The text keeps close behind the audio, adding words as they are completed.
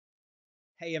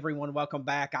Hey everyone, welcome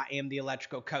back. I am the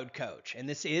Electrical Code Coach, and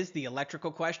this is the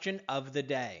electrical question of the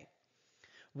day.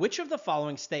 Which of the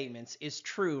following statements is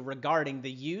true regarding the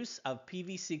use of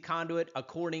PVC conduit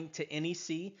according to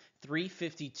NEC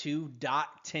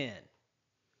 352.10?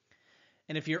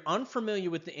 And if you're unfamiliar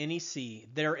with the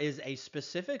NEC, there is a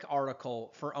specific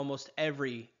article for almost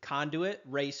every conduit,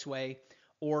 raceway,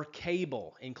 or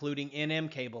cable, including NM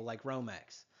cable like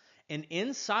Romex. And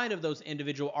inside of those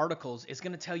individual articles is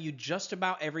going to tell you just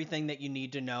about everything that you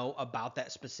need to know about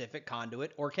that specific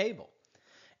conduit or cable.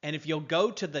 And if you'll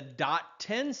go to the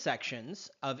 .10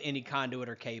 sections of any conduit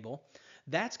or cable,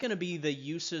 that's going to be the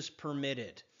uses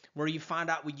permitted, where you find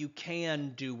out what you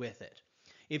can do with it.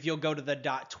 If you'll go to the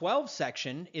 .12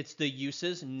 section, it's the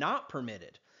uses not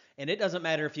permitted. And it doesn't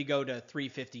matter if you go to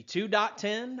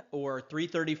 352.10 or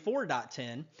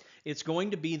 334.10, it's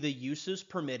going to be the uses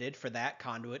permitted for that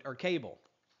conduit or cable.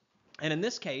 And in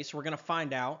this case, we're going to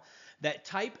find out that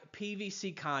type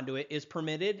PVC conduit is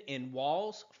permitted in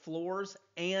walls, floors,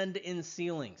 and in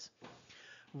ceilings.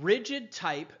 Rigid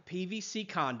type PVC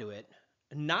conduit,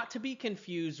 not to be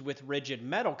confused with rigid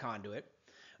metal conduit,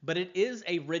 but it is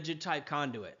a rigid type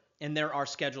conduit. And there are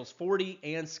schedules 40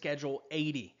 and schedule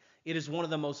 80. It is one of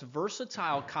the most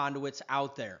versatile conduits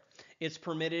out there. It's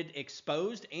permitted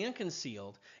exposed and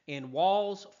concealed in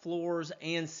walls, floors,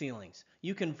 and ceilings.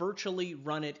 You can virtually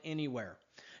run it anywhere.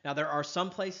 Now, there are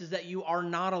some places that you are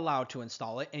not allowed to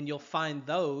install it, and you'll find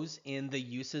those in the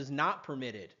uses not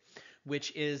permitted,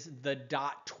 which is the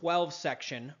 .12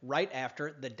 section right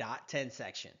after the .10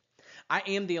 section. I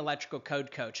am the Electrical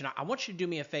Code Coach, and I want you to do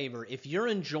me a favor. If you're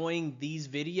enjoying these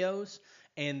videos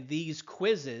and these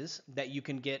quizzes that you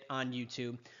can get on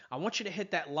YouTube, I want you to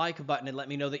hit that like button and let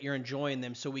me know that you're enjoying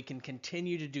them so we can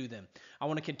continue to do them. I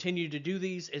want to continue to do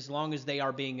these as long as they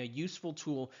are being a useful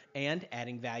tool and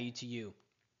adding value to you.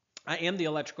 I am the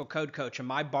Electrical Code Coach, and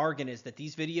my bargain is that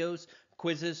these videos,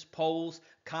 quizzes, polls,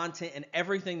 content, and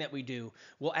everything that we do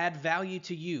will add value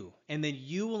to you, and then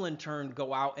you will in turn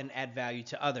go out and add value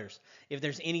to others. If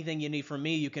there's anything you need from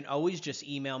me, you can always just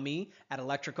email me at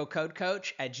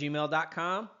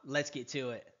electricalcodecoach@gmail.com. Let's get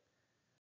to it.